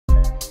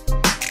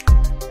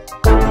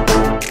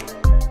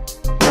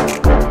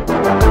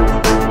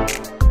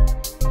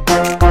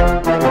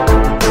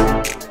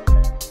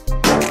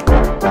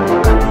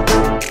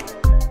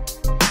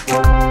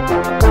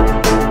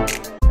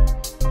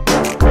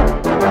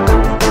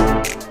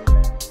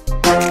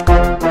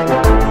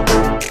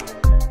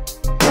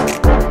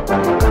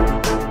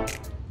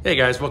Hey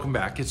guys, welcome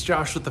back. It's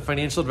Josh with the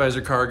Financial Advisor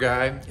Car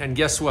Guy, and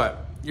guess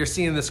what? You're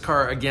seeing this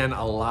car again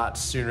a lot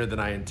sooner than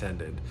I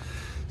intended.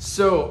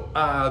 So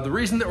the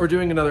reason that we're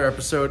doing another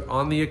episode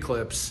on the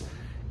Eclipse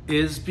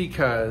is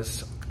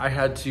because I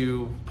had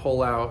to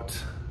pull out,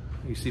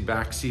 you see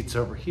back seats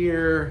over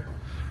here.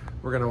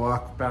 We're gonna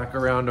walk back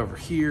around over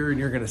here and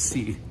you're gonna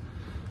see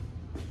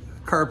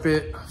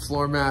carpet,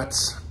 floor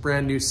mats,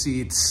 brand new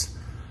seats.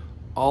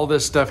 All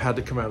this stuff had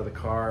to come out of the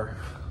car.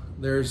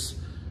 There's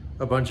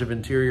a bunch of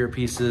interior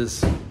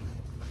pieces,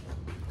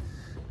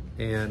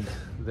 and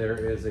there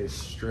is a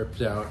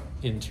stripped out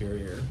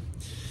interior.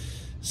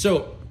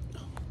 So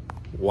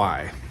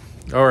why?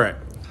 All right,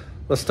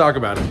 let's talk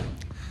about it.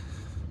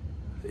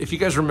 If you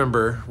guys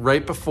remember,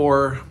 right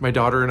before my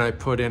daughter and I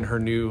put in her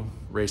new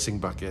racing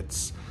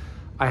buckets,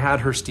 I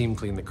had her steam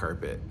clean the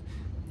carpet,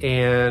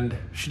 and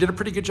she did a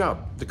pretty good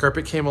job. The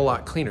carpet came a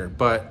lot cleaner,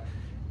 but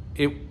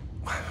it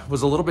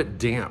was a little bit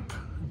damp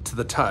to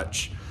the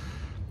touch.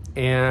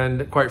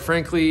 And quite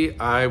frankly,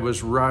 I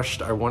was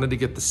rushed. I wanted to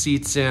get the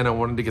seats in. I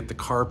wanted to get the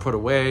car put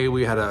away.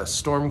 We had a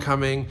storm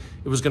coming.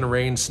 It was gonna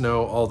rain,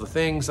 snow, all the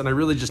things. And I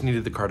really just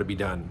needed the car to be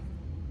done.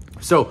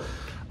 So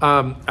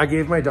I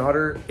gave my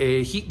daughter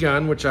a heat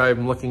gun, which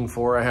I'm looking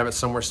for. I have it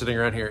somewhere sitting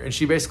around here. And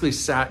she basically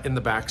sat in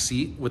the back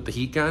seat with the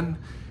heat gun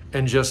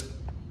and just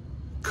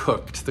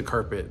cooked the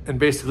carpet and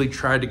basically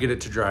tried to get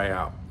it to dry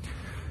out.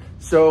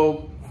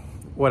 So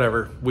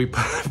whatever, we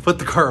put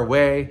the car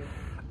away.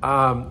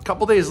 A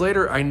couple days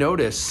later, I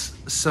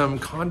noticed some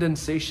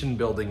condensation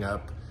building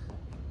up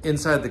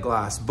inside the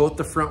glass, both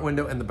the front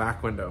window and the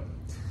back window.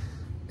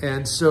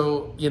 And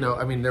so, you know,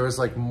 I mean, there was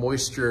like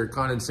moisture,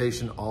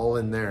 condensation all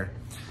in there.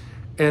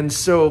 And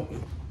so,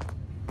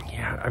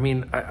 yeah, I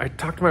mean, I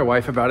talked to my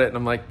wife about it and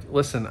I'm like,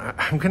 listen,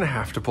 I'm gonna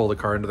have to pull the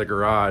car into the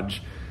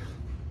garage,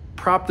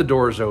 prop the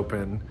doors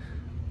open,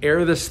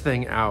 air this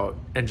thing out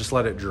and just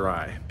let it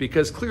dry,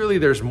 because clearly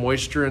there's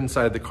moisture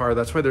inside the car.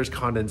 That's why there's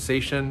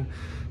condensation.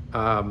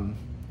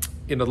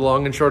 You know, the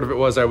long and short of it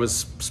was I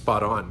was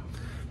spot on.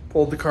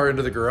 Pulled the car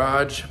into the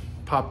garage,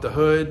 popped the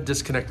hood,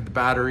 disconnected the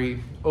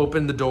battery,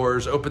 opened the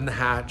doors, opened the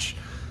hatch,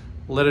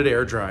 let it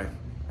air dry.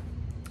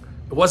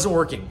 It wasn't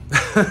working.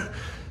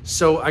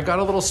 So I got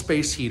a little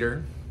space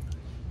heater,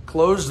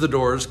 closed the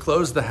doors,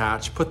 closed the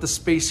hatch, put the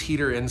space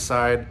heater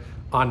inside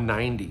on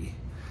 90,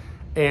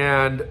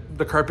 and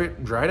the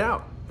carpet dried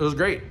out. It was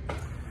great.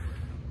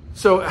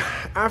 So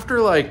after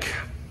like,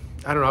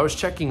 I don't know, I was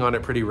checking on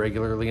it pretty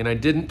regularly and I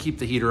didn't keep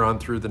the heater on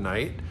through the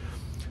night.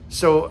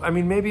 So, I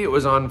mean, maybe it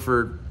was on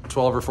for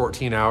 12 or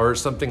 14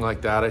 hours, something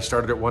like that. I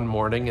started it one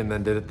morning and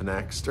then did it the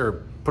next,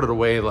 or put it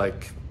away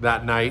like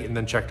that night and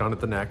then checked on it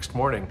the next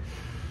morning.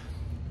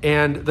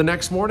 And the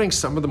next morning,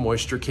 some of the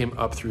moisture came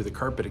up through the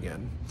carpet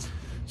again.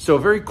 So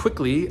very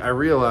quickly, I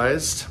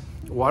realized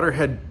water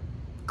had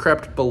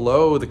crept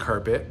below the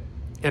carpet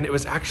and it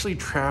was actually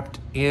trapped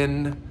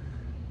in,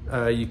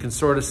 you can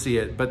sort of see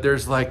it, but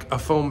there's like a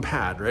foam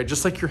pad, right?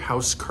 Just like your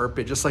house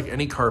carpet, just like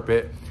any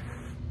carpet,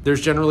 there's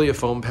generally a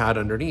foam pad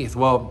underneath.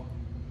 Well,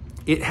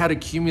 it had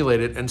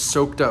accumulated and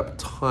soaked up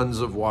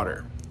tons of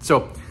water.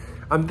 So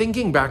I'm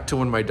thinking back to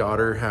when my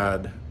daughter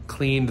had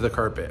cleaned the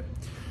carpet.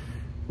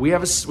 We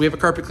have a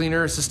carpet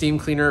cleaner, it's a steam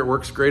cleaner. It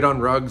works great on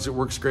rugs. It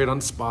works great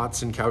on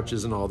spots and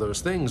couches and all those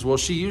things. Well,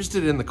 she used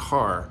it in the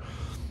car.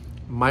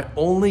 My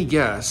only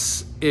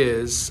guess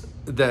is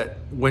that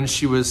when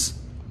she was,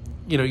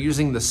 you know,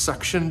 using the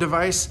suction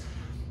device,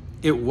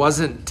 it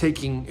wasn't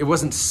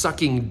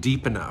sucking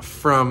deep enough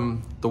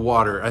from the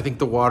water. I think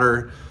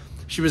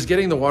she was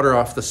getting the water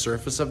off the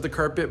surface of the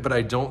carpet, but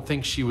I don't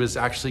think she was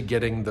actually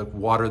getting the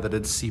water that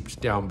had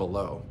seeped down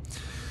below.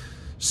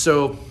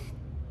 So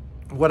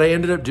what I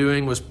ended up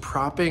doing was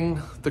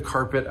propping the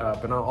carpet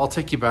up, and I'll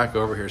take you back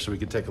over here so we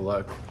can take a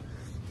look.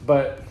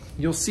 But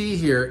you'll see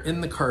here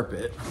in the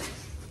carpet,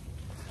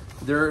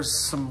 there's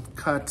some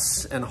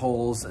cuts and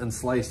holes and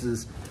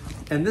slices.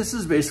 And this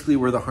is basically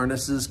where the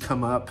harnesses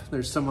come up.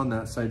 There's some on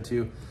that side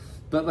too.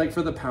 But like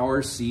for the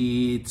power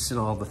seats and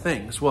all the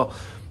things. Well,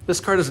 this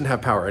car doesn't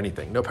have power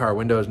anything. No power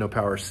windows, no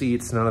power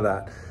seats, none of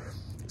that.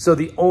 So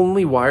the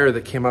only wire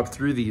that came up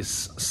through these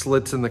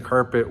slits in the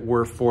carpet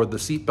were for the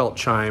seatbelt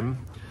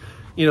chime,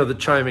 you know, the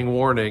chiming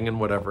warning and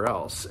whatever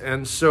else.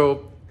 And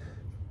so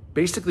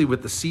basically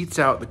with the seats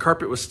out, the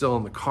carpet was still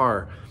in the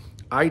car.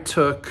 I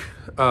took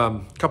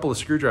a couple of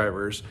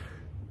screwdrivers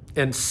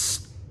and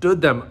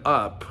stood them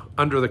up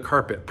under the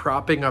carpet,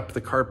 propping up the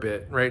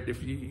carpet, right?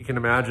 If you can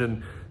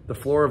imagine the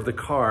floor of the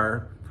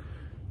car,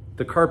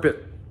 the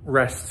carpet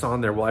rests on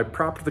there. Well, I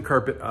propped the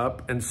carpet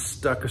up and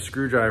stuck a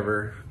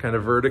screwdriver kind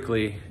of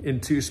vertically in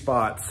two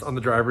spots on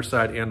the driver's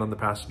side and on the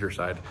passenger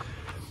side.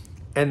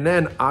 And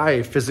then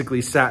I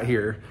physically sat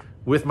here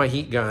with my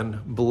heat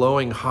gun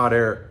blowing hot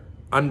air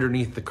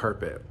underneath the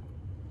carpet.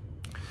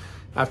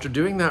 After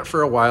doing that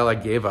for a while, I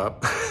gave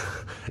up.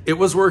 It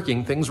was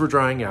working, things were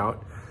drying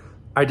out.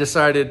 I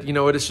decided, you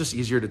know what, it's just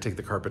easier to take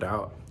the carpet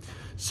out.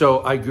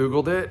 So I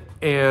Googled it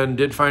and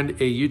did find a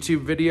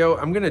YouTube video.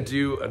 I'm gonna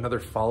do another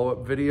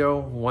follow-up video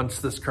once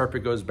this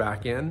carpet goes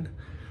back in.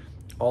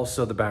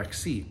 Also the back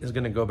seat is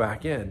gonna go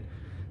back in.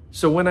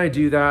 So when I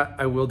do that,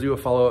 I will do a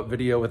follow-up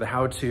video with a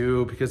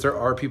how-to, because there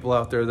are people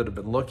out there that have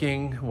been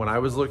looking. When I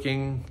was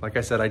looking, like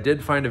I said, I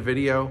did find a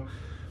video,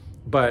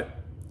 but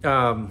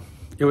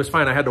it was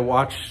fine. I had to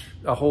watch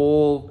a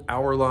whole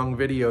hour-long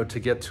video to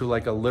get to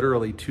like a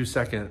literally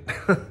 2-minute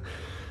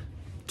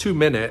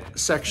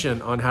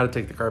section on how to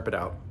take the carpet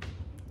out.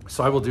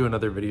 So I will do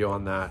another video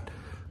on that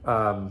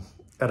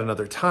at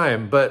another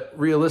time, but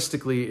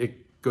realistically,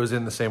 it goes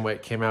in the same way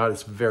it came out.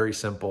 It's very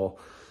simple.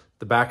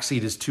 The back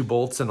seat is 2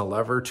 bolts and a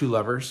lever, 2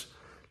 levers,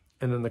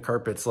 and then the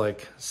carpet's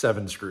like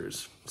 7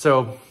 screws.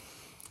 So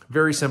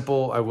very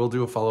simple. I will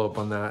do a follow-up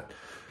on that.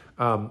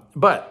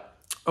 But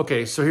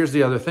okay, so here's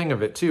the other thing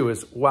of it too,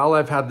 is while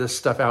I've had this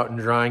stuff out and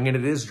drying, and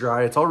it is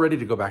dry, it's all ready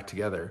to go back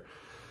together.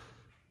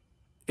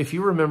 If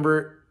you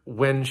remember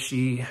when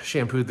she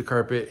shampooed the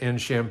carpet and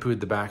shampooed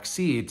the back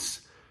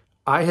seats,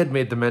 I had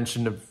made the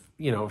mention of,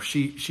 you know,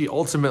 she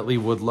ultimately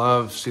would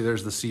love, see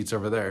there's the seats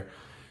over there.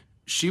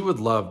 She would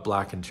love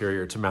black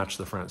interior to match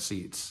the front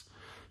seats.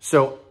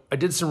 So I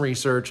did some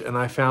research and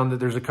I found that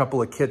there's a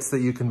couple of kits that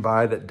you can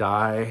buy that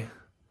dye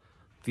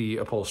the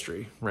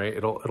upholstery, right?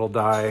 It'll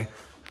dye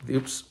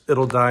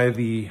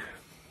the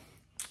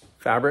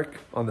fabric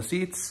on the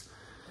seats,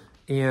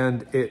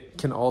 and it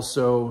can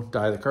also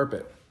dye the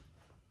carpet.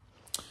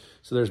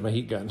 So there's my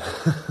heat gun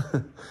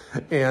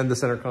and the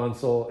center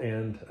console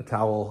and a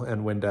towel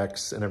and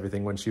Windex and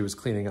everything when she was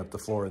cleaning up the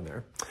floor in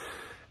there.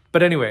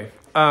 But anyway,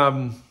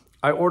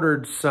 I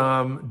ordered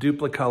some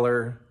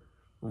Duplicolor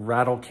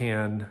rattle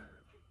can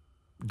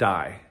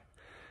dye.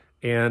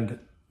 And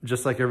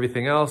just like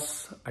everything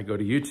else, I go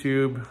to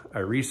YouTube, I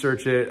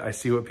research it, I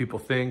see what people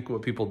think,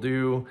 what people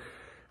do.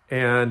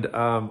 And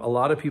a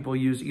lot of people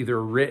use either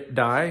RIT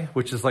dye,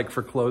 which is like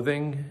for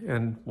clothing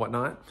and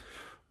whatnot,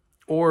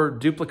 or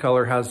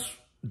Duplicolor has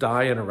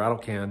dye in a rattle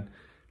can.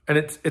 And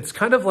it's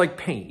kind of like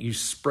paint. You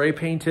spray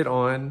paint it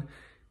on.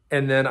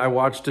 And then I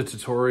watched a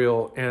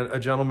tutorial and a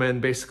gentleman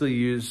basically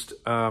used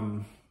a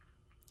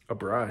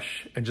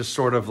brush and just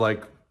sort of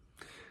like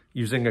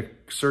using a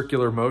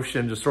circular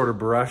motion, just sort of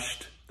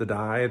brushed the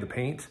dye, the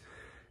paint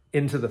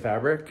into the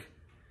fabric,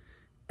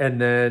 and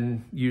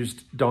then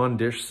used Dawn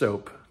dish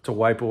soap to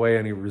wipe away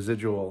any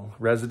residual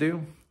residue.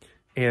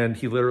 And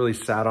he literally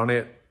sat on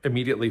it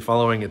immediately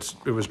following it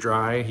was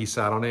dry. He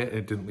sat on it.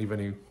 It didn't leave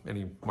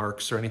any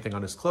marks or anything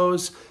on his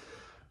clothes.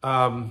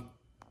 We're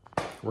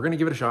gonna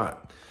give it a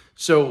shot.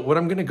 So what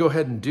I'm gonna go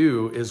ahead and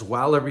do is,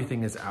 while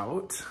everything is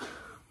out,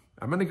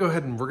 I'm gonna go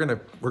ahead and we're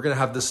gonna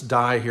have this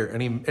dye here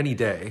any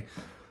day.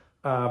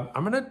 I'm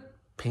gonna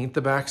paint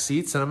the back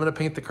seats and I'm gonna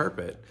paint the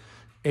carpet,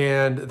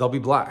 and they'll be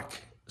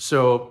black.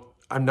 So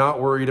I'm not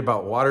worried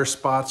about water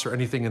spots or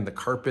anything in the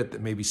carpet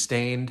that may be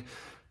stained.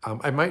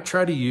 I might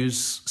try to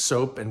use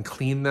soap and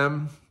clean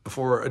them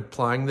before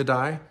applying the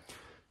dye,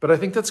 but I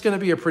think that's gonna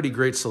be a pretty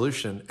great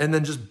solution, and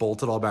then just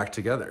bolt it all back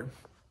together.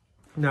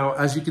 Now,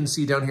 as you can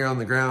see down here on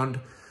the ground,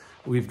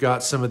 we've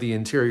got some of the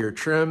interior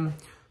trim.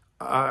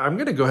 I'm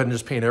gonna go ahead and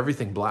just paint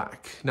everything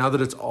black. Now that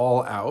it's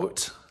all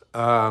out,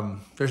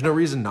 there's no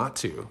reason not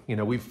to. You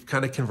know, we've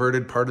kind of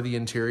converted part of the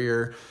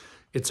interior.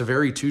 It's a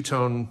very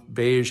two-tone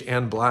beige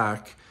and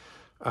black.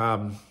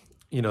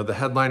 You know, the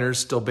headliner's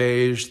still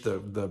beige,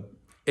 the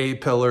A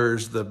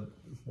pillars,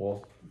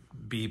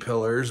 B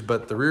pillars,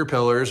 but the rear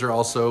pillars are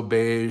also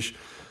beige.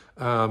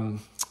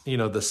 You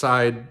know, the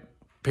side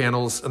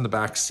panels and the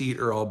back seat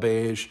are all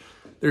beige.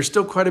 There's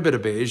still quite a bit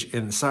of beige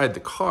inside the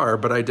car,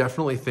 but I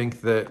definitely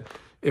think that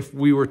if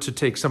we were to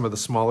take some of the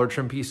smaller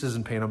trim pieces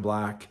and paint them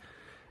black,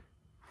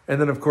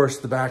 and then of course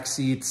the back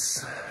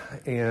seats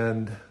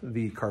and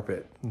the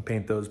carpet, and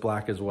paint those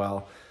black as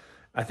well,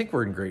 I think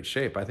we're in great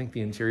shape. I think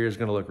the interior is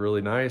gonna look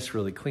really nice,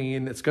 really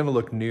clean. It's gonna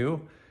look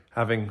new,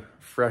 having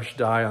fresh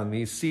dye on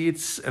these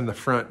seats and the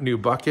front new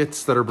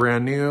buckets that are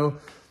brand new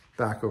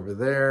back over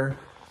there.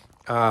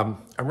 I'm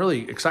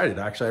really excited,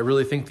 actually. I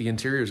really think the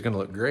interior is gonna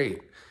look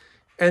great.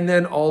 And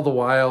then all the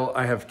while,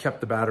 I have kept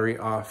the battery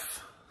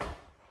off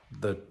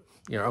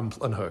I'm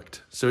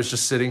unhooked. So it's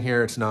just sitting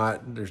here.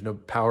 There's no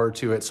power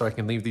to it, so I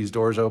can leave these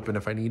doors open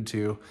if I need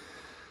to.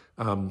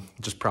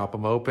 Just prop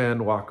them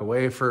open, walk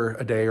away for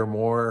a day or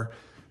more,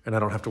 and I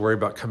don't have to worry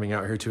about coming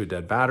out here to a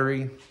dead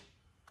battery.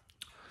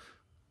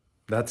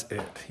 That's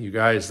it, you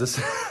guys.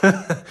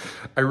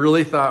 I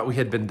really thought we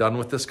had been done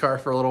with this car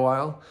for a little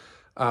while.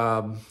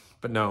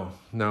 But no,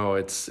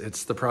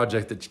 it's the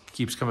project that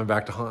keeps coming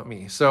back to haunt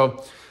me.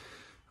 So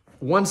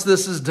once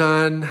this is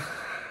done,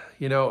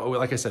 you know,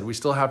 like I said, we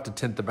still have to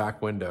tint the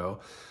back window.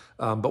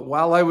 But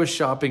while I was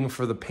shopping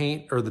for the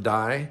paint or the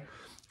dye,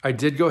 I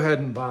did go ahead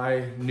and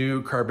buy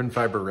new carbon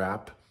fiber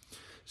wrap.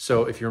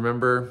 So if you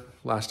remember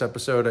last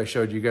episode, I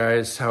showed you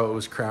guys how it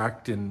was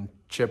cracked and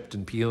chipped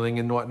and peeling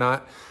and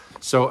whatnot.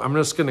 So I'm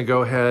just gonna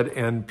go ahead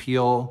and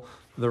peel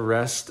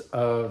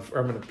I'm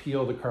gonna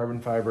peel the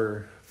carbon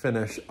fiber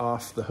finish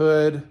off the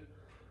hood.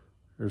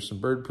 There's some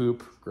bird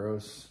poop,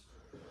 gross.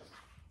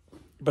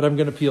 But I'm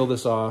gonna peel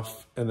this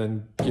off and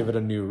then give it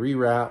a new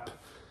rewrap.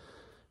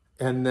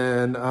 And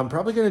then I'm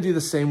probably gonna do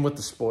the same with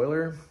the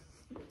spoiler.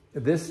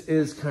 This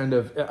is kind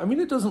of, I mean,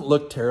 it doesn't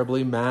look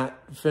terribly matte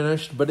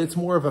finished, but it's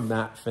more of a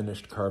matte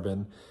finished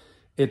carbon.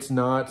 It's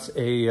not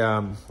a,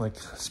 like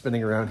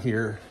spinning around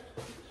here,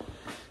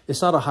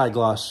 it's not a high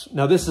gloss.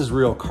 Now this is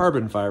real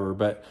carbon fiber,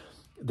 but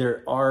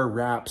there are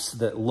wraps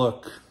that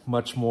look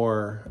much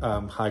more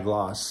high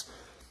gloss.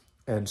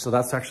 And so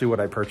that's actually what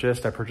I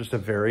purchased. I purchased a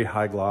very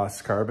high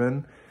gloss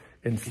carbon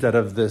instead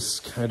of this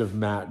kind of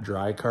matte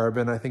dry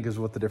carbon, I think is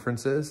what the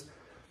difference is.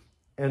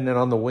 And then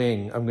on the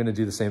wing, I'm gonna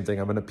do the same thing.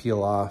 I'm gonna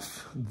peel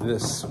off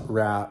this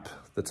wrap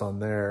that's on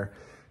there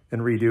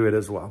and redo it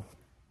as well.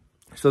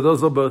 So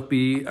those will both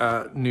be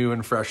new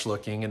and fresh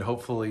looking, and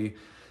hopefully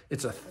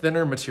it's a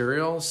thinner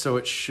material, so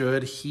it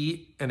should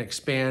heat and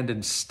expand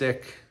and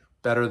stick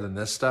better than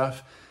this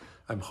stuff.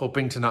 I'm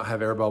hoping to not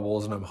have air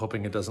bubbles, and I'm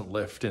hoping it doesn't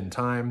lift in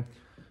time.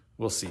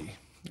 We'll see.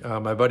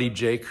 My buddy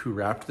Jake, who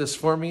wrapped this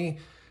for me,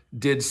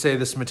 did say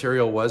this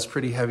material was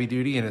pretty heavy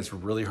duty and it's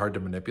really hard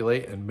to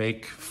manipulate and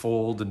make,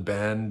 fold and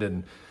bend,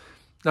 and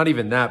not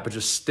even that, but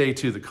just stay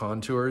to the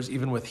contours,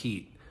 even with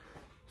heat.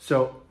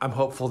 So I'm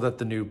hopeful that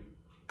the new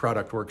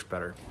product works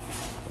better.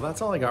 Well,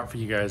 that's all I got for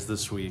you guys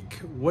this week.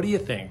 What do you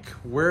think?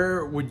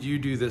 Where would you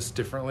do this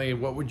differently?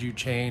 What would you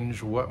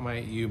change? What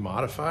might you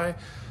modify?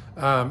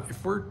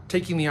 If we're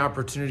taking the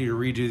opportunity to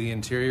redo the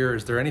interior,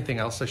 is there anything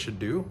else I should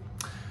do?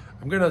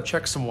 I'm gonna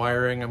check some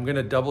wiring. I'm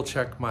gonna double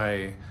check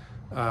my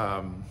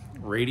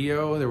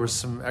radio. There was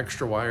some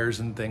extra wires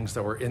and things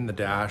that were in the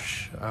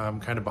dash,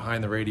 kind of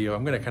behind the radio.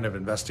 I'm gonna kind of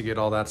investigate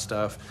all that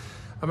stuff.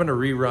 I'm gonna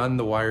rerun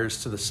the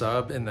wires to the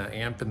sub and the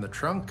amp in the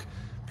trunk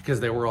because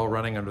they were all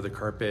running under the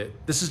carpet.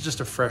 This is just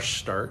a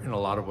fresh start in a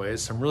lot of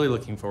ways, so I'm really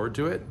looking forward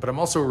to it, but I'm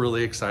also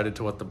really excited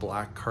to what the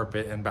black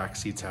carpet and back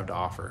seats have to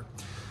offer.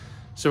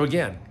 So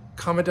again,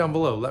 comment down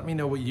below. Let me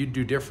know what you'd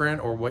do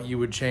different or what you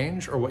would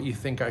change or what you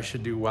think I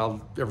should do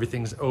while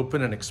everything's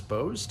open and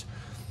exposed.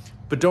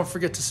 But don't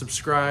forget to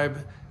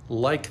subscribe,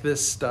 like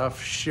this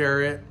stuff,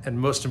 share it, and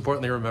most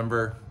importantly,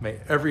 remember, may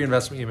every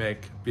investment you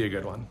make be a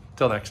good one.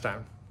 Till next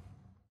time.